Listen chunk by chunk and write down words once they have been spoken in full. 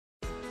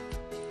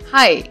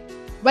Hi,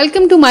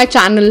 welcome to my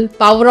channel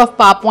Power of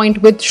PowerPoint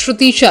with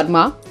Shruti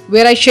Sharma,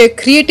 where I share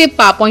creative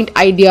PowerPoint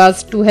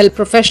ideas to help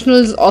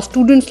professionals or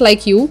students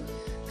like you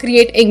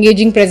create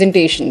engaging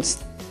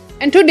presentations.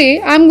 And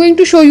today I'm going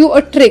to show you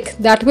a trick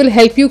that will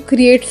help you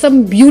create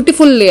some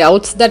beautiful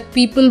layouts that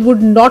people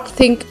would not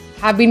think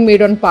have been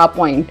made on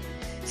PowerPoint.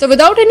 So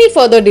without any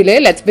further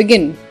delay, let's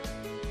begin.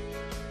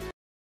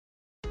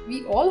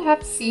 We all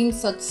have seen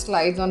such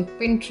slides on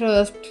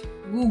Pinterest,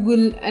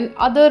 Google and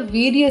other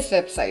various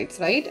websites,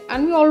 right?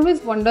 And we always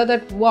wonder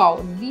that,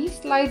 wow, these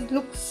slides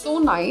look so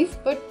nice,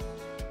 but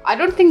I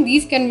don't think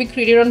these can be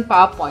created on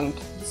PowerPoint.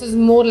 This is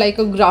more like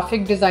a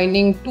graphic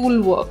designing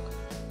tool work.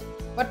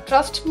 But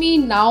trust me,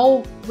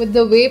 now with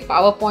the way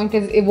PowerPoint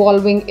is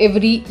evolving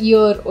every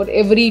year or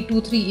every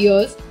 2-3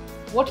 years,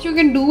 what you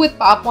can do with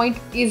PowerPoint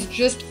is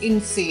just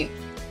insane.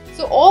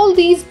 So all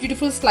these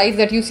beautiful slides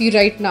that you see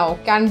right now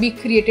can be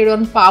created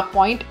on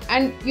PowerPoint,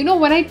 and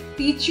when I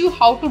teach you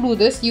how to do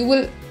this, you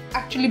will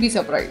actually be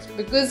surprised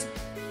because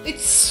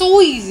it's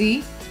so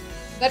easy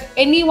that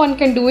anyone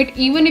can do it,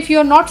 even if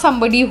you're not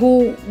somebody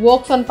who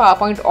works on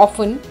PowerPoint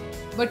often.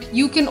 But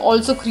you can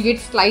also create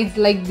slides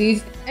like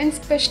these, and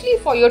especially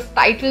for your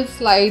title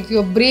slides,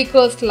 your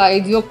breaker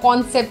slides, your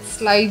concept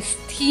slides,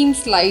 theme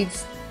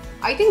slides.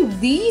 I think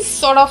these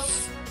sort of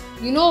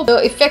the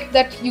effect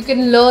that you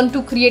can learn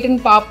to create in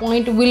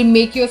PowerPoint will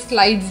make your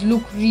slides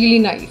look really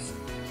nice.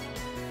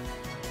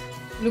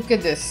 Look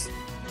at this.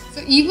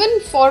 So even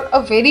for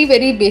a very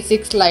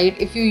basic slide,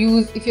 if you're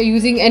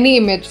using any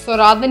image, so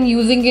rather than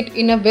using it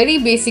in a very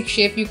basic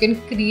shape, you can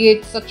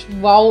create such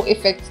wow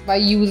effects by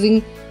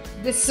using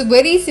this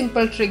very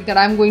simple trick that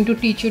I'm going to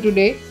teach you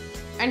today.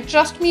 And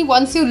trust me,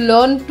 once you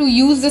learn to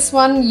use this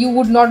one, you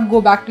would not go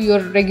back to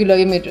your regular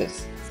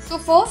images. So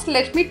first,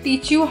 let me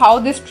teach you how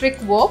this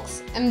trick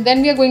works, and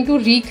then we are going to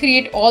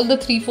recreate all the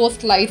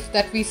 3-4 slides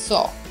that we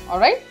saw.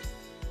 Alright.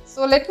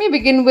 So let me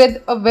begin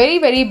with a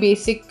very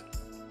basic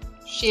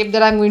shape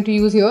that I'm going to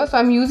use here. So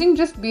I'm using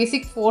just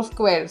basic 4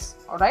 squares.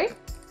 Alright.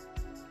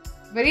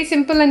 Very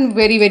simple and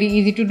very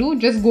easy to do.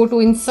 Just go to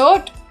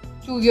insert,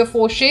 choose your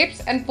 4 shapes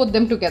and put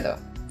them together.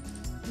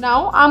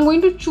 Now I'm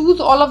going to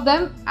choose all of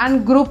them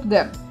and group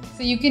them.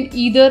 So you can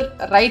either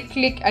right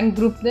click and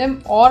group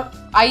them, or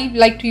I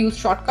like to use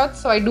shortcuts,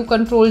 so I do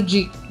Ctrl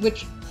G,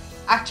 which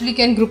actually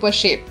can group a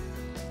shape.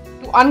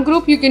 To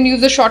ungroup, you can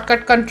use the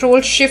shortcut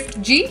Ctrl Shift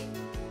G,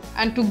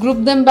 and to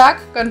group them back,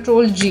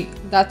 Ctrl G.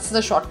 That's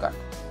the shortcut.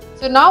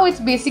 So now it's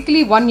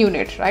basically one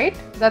unit, right?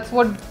 That's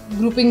what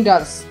grouping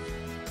does.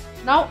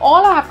 Now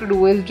all I have to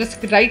do is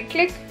just right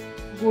click,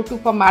 go to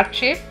Format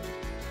Shape,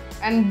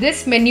 and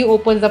this menu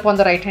opens up on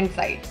the right hand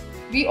side.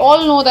 We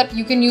all know that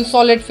you can use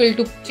solid fill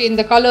to change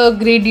the color,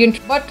 gradient,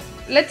 but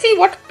let's see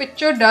what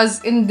picture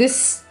does in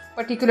this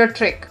particular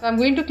trick. So I'm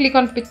going to click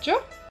on picture,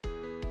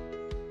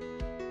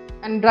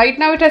 and right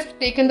now it has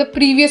taken the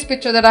previous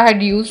picture that I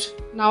had used.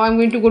 Now I'm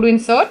going to go to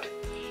insert,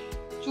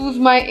 choose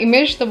my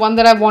image, the one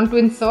that I want to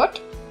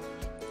insert.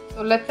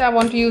 So let's say I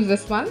want to use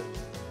this one,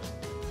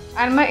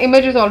 and my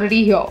image is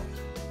already here.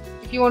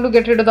 If you want to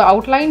get rid of the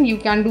outline, you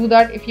can do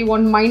that. If you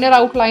want minor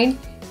outline,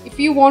 if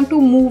you want to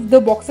move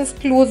the boxes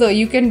closer,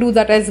 you can do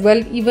that as well,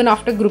 even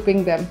after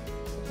grouping them.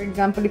 For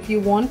example, if you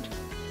want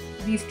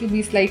these to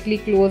be slightly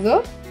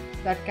closer,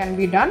 that can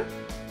be done,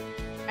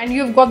 and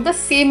you've got the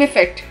same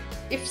effect.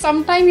 If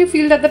sometime you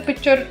feel that the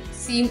picture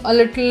seem a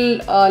little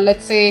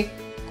let's say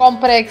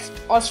compressed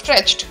or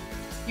stretched,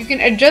 you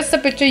can adjust the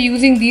picture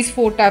using these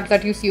 4 tabs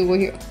that you see over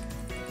here,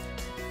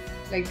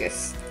 like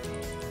this.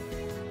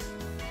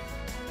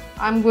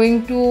 I'm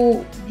going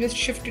to just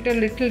shift it a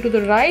little to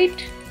the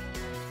right,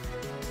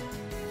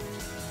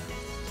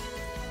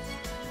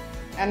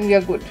 and we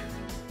are good.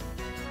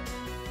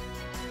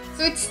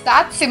 So it's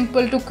that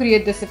simple to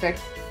create this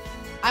effect.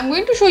 I'm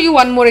going to show you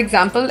one more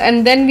example,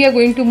 and then we are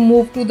going to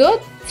move to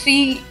the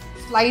 3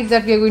 slides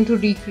that we are going to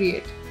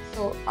recreate.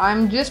 So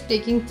I'm just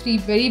taking 3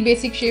 very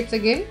basic shapes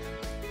again.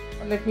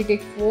 Let me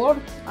take 4.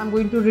 I'm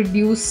going to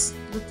reduce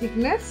the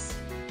thickness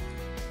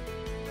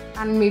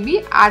and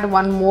maybe add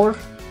one more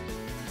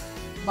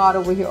bar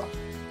over here.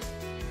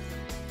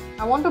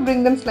 I want to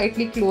bring them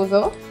slightly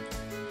closer.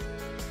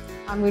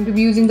 I'm going to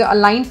be using the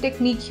align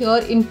technique here.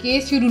 In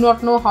case you do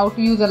not know how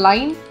to use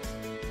align,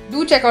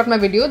 do check out my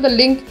video. The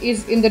link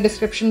is in the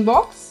description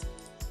box.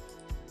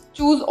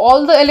 Choose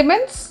all the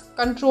elements,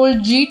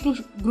 Ctrl G to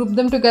group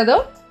them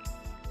together.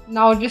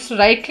 Now just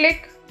right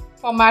click,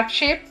 format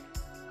shape,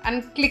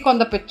 and click on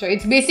the picture.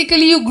 It's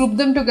basically you group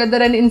them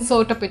together and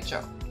insert a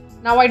picture.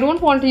 Now I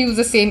don't want to use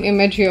the same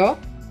image here,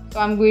 so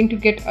I'm going to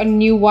get a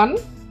new one.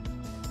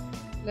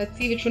 Let's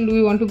see which one do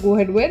we want to go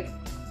ahead with.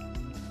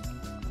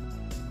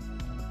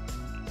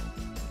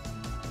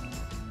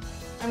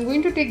 I'm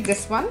going to take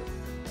this one,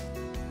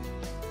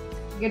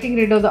 getting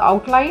rid of the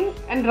outline,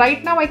 and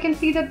right now I can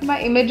see that my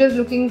image is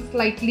looking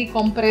slightly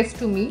compressed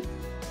to me.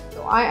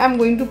 So I am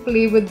going to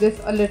play with this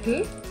a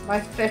little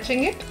by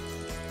stretching it.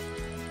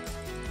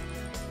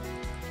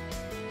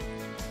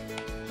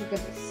 Look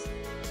at this.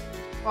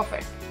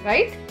 Perfect,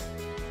 right?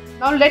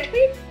 Now let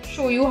me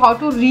show you how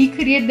to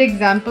recreate the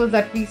examples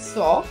that we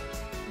saw.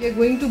 We are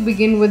going to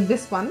begin with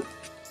this one.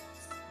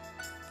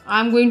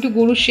 I'm going to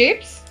go to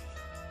shapes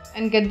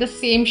and get the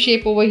same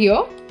shape over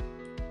here.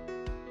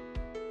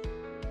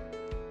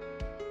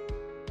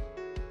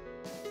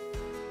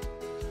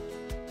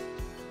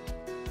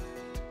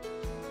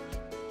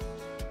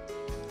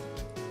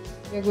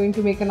 We are going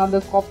to make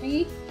another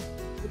copy,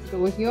 put it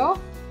over here.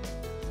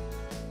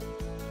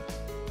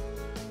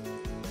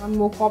 One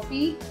more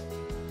copy.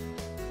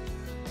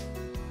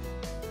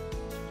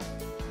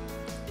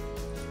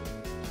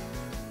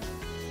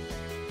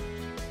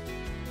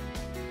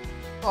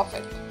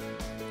 Perfect.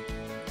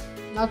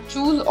 Now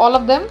choose all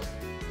of them.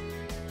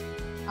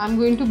 I'm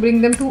going to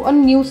bring them to a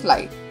new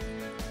slide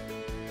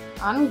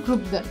and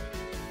group them.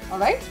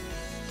 Alright.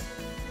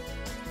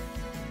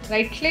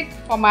 Right click,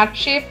 format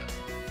shape.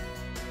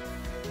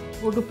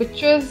 Go to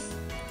pictures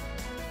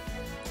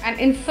and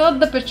insert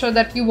the picture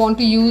that you want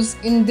to use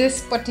in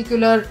this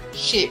particular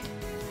shape.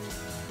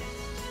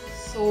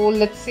 So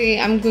let's say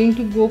I'm going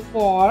to go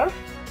for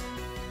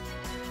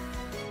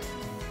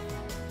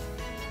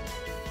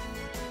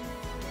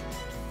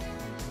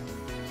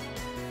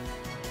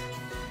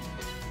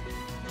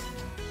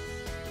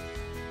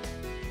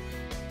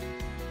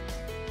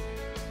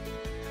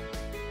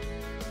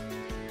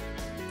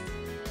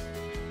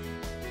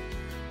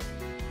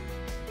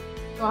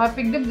So I have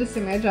picked up this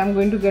image. I'm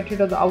going to get rid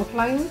of the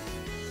outline,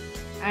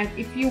 and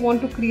if you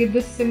want to create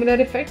this similar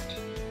effect,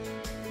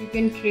 you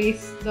can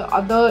trace the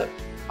other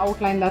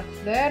outline that's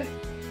there.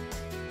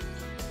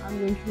 I'm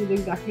going to do the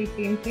exactly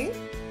same thing.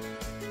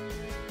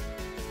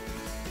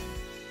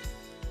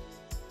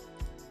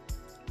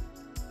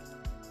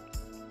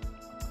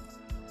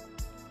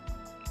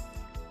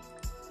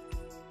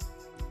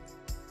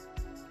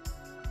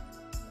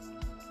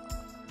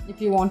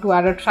 If you want to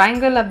add a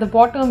triangle at the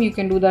bottom, you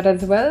can do that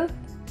as well.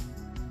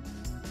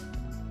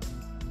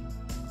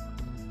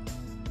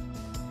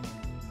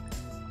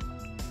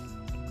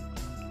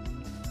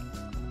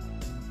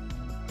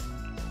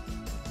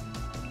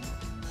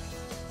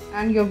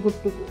 And you're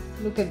good to go.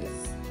 Look at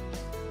this.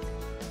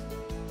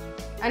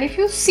 And if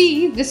you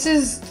see, this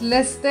is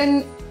less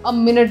than a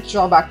minute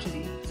job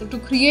actually. So to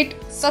create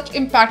such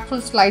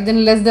impactful slides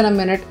in less than a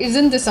minute,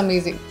 isn't this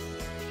amazing?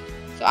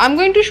 So I'm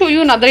going to show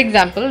you another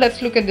example.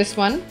 Let's look at this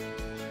one.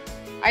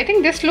 I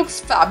think this looks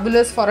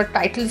fabulous for a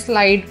title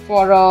slide,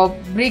 for a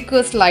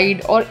breaker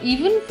slide, or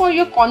even for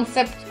your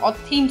concept or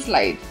theme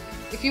slide.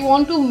 If you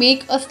want to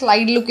make a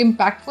slide look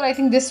impactful, I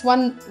think this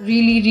one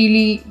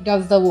really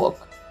does the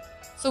work.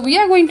 So we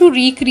are going to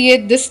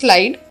recreate this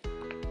slide.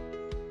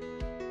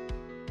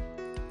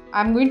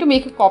 I'm going to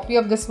make a copy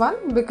of this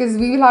one because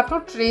we will have to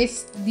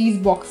trace these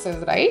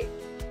boxes, right?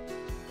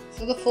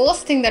 So the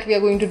first thing that we are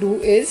going to do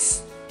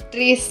is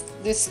trace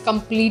this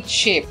complete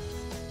shape.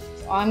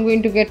 So I'm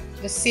going to get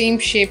the same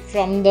shape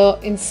from the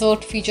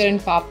insert feature in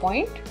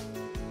PowerPoint,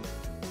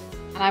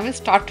 and I will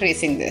start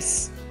tracing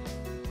this.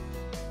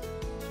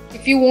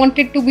 If you want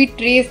it to be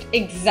traced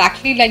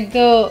exactly like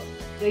the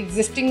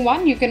existing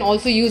one, you can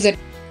also use it.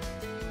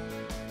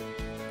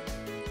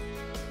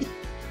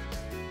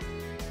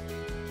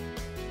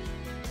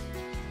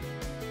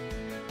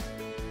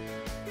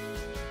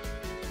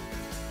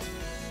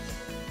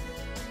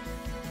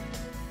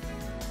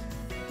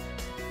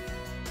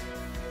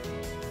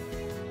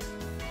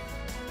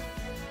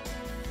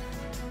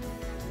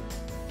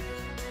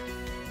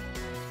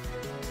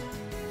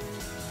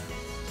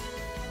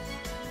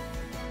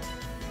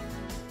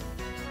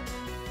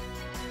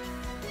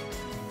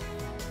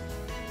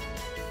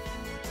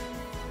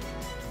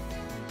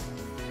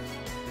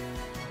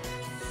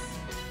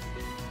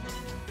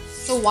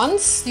 So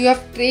once you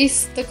have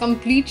traced the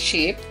complete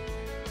shape,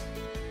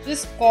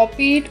 just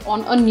copy it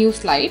on a new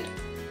slide.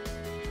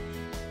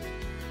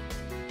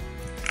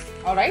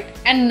 Alright,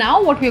 and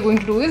now what we are going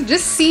to do is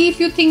just see if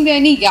you think there are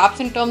any gaps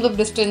in terms of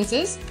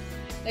distances.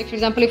 Like for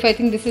example, if I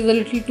think this is a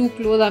little too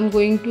close, I'm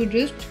going to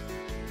just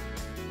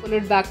pull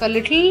it back a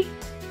little.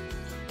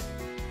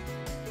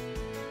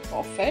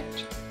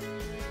 Perfect.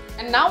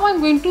 And now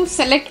I'm going to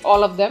select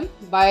all of them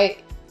by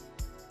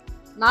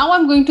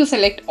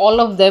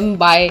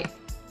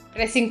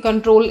pressing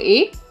Ctrl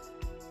A,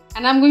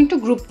 and I'm going to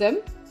group them.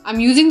 I'm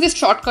using this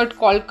shortcut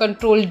called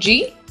Ctrl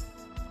G.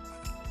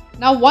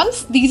 Now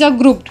once these are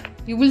grouped,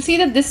 you will see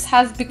that this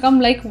has become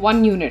like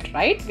one unit,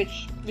 right?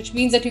 Which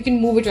means that you can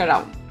move it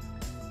around.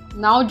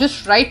 Now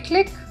just right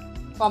click,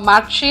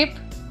 format shape,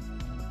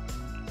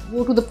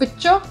 go to the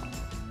picture.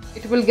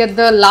 It will get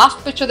the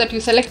last picture that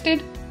you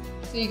selected.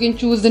 So you can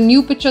choose the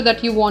new picture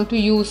that you want to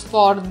use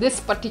for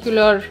this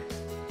particular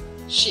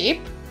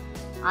shape.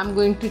 I'm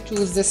going to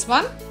choose this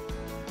one.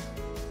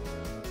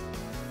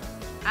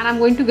 And I'm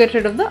going to get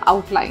rid of the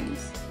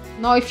outlines.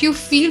 Now if you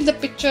feel the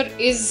picture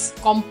is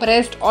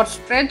compressed or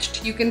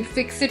stretched, you can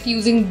fix it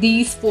using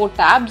these 4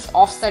 tabs: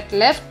 offset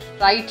left,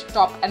 right,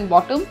 top and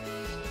bottom.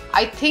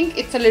 I think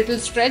it's a little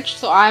stretched,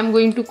 so I am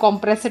going to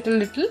compress it a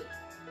little.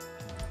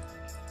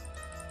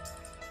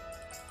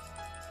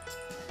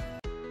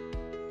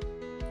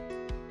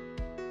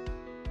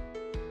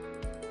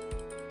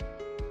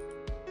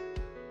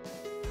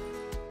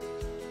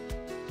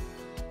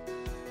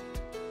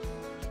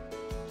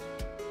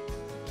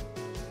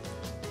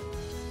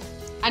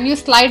 and your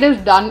slide is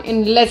done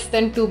in less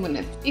than 2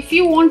 minutes. If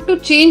you want to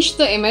change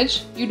the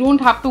image, you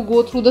don't have to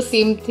go through the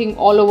same thing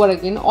all over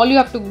again. All you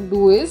have to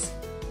do is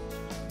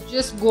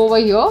just go over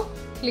here,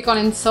 click on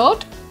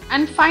insert,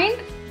 and find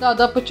the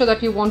other picture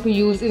that you want to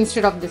use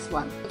instead of this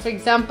one. For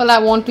example, I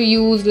want to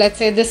use, let's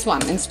say, this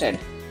one instead.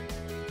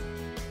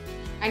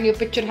 And your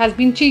picture has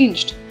been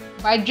changed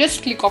by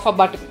just click of a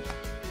button.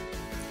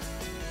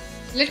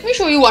 Let me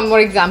show you one more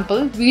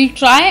example. We'll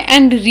try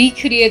and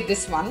recreate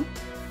this one.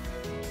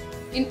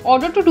 In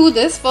order to do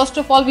this, first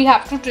of all, we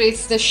have to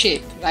trace the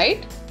shape,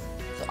 right?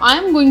 So I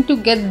am going to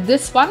get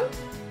this one,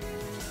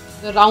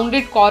 the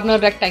rounded corner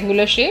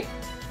rectangular shape.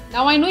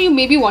 Now I know you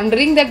may be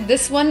wondering that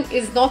this one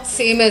is not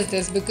same as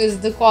this because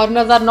the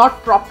corners are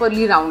not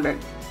properly rounded.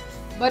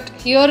 But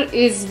here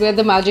is where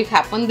the magic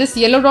happens. This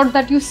yellow dot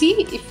that you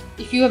see,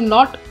 if you have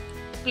not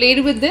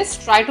played with this,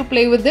 try to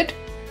play with it,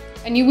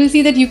 and you will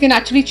see that you can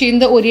actually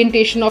change the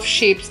orientation of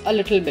shapes a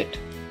little bit.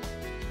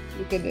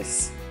 Look at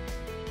this.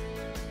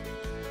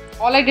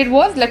 All I did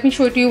was, let me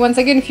show it to you once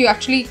again. If you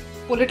actually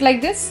pull it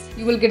like this,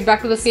 you will get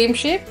back to the same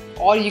shape,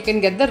 or you can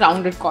get the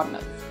rounded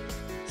corners.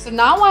 So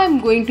now I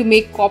am going to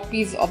make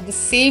copies of the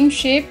same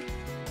shape,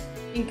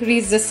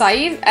 increase the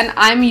size, and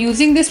I am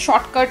using this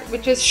shortcut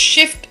which is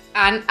Shift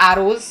and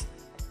arrows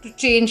to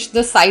change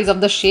the size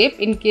of the shape.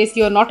 In case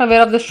you are not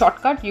aware of the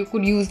shortcut, you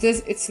could use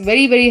this. It's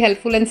very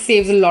helpful and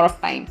saves a lot of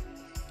time.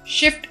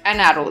 Shift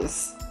and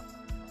arrows.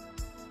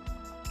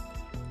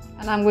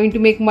 And I'm going to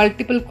make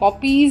multiple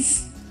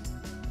copies.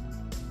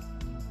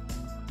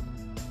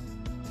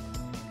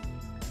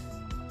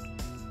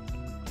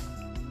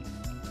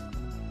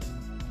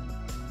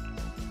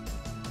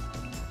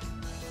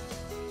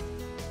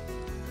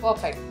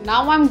 Perfect.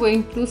 Now I'm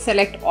going to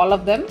select all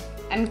of them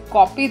and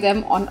copy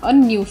them on a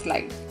new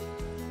slide.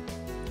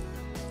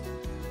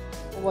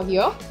 Over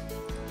here.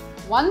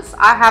 Once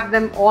I have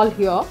them all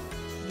here,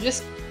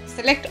 just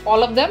select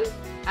all of them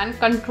and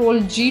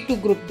Ctrl G to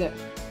group them.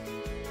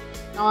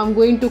 Now I'm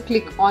going to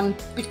click on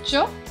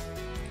picture,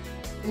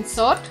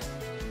 insert,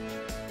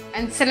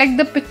 and select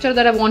the picture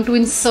that I want to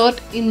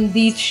insert in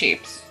these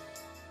shapes.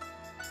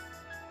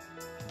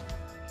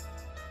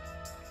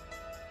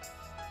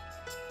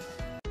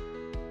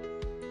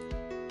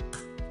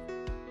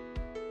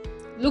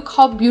 Look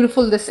how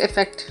beautiful this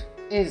effect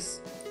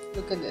is.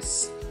 Look at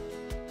this.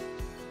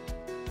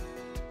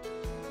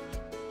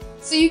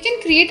 So you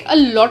can create a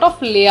lot of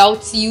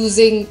layouts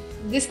using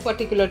this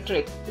particular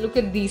trick. Look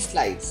at these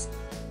slides.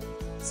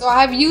 So I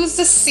have used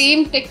the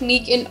same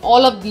technique in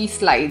all of these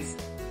slides.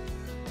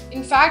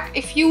 In fact,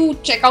 if you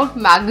check out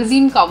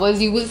magazine covers,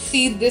 you will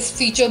see this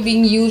feature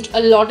being used a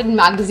lot in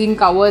magazine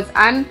covers,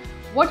 and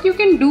what you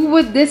can do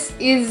with this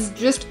is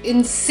just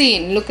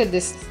insane. Look at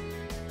this.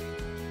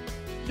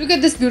 Look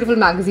at this beautiful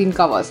magazine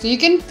cover. So you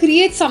can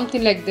create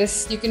something like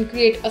this. You can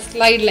create a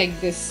slide like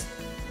this.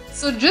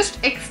 So just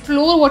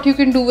explore what you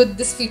can do with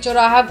this feature.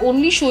 I have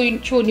only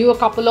shown you a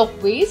couple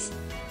of ways,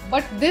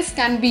 but this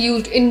can be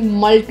used in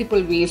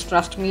multiple ways,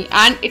 trust me,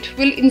 and it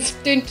will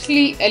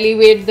instantly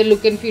elevate the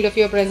look and feel of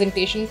your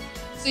presentation.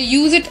 So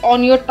use it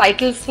on your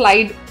title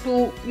slide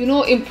to,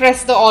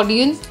 impress the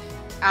audience,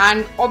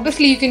 and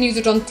obviously you can use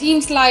it on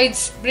theme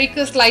slides,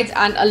 breaker slides,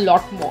 and a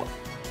lot more.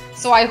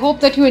 So I hope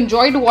that you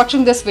enjoyed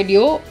watching this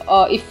video.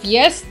 If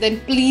yes,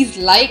 then please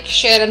like,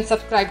 share and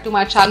subscribe to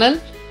my channel.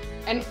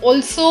 And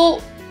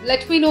also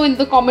let me know in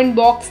the comment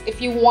box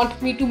if you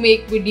want me to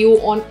make video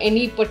on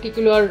any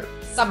particular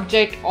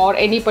subject or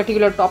any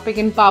particular topic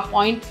in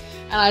PowerPoint,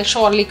 and I'll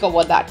surely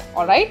cover that.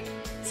 Alright.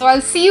 So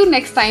I'll see you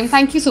next time.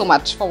 Thank you so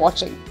much for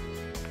watching.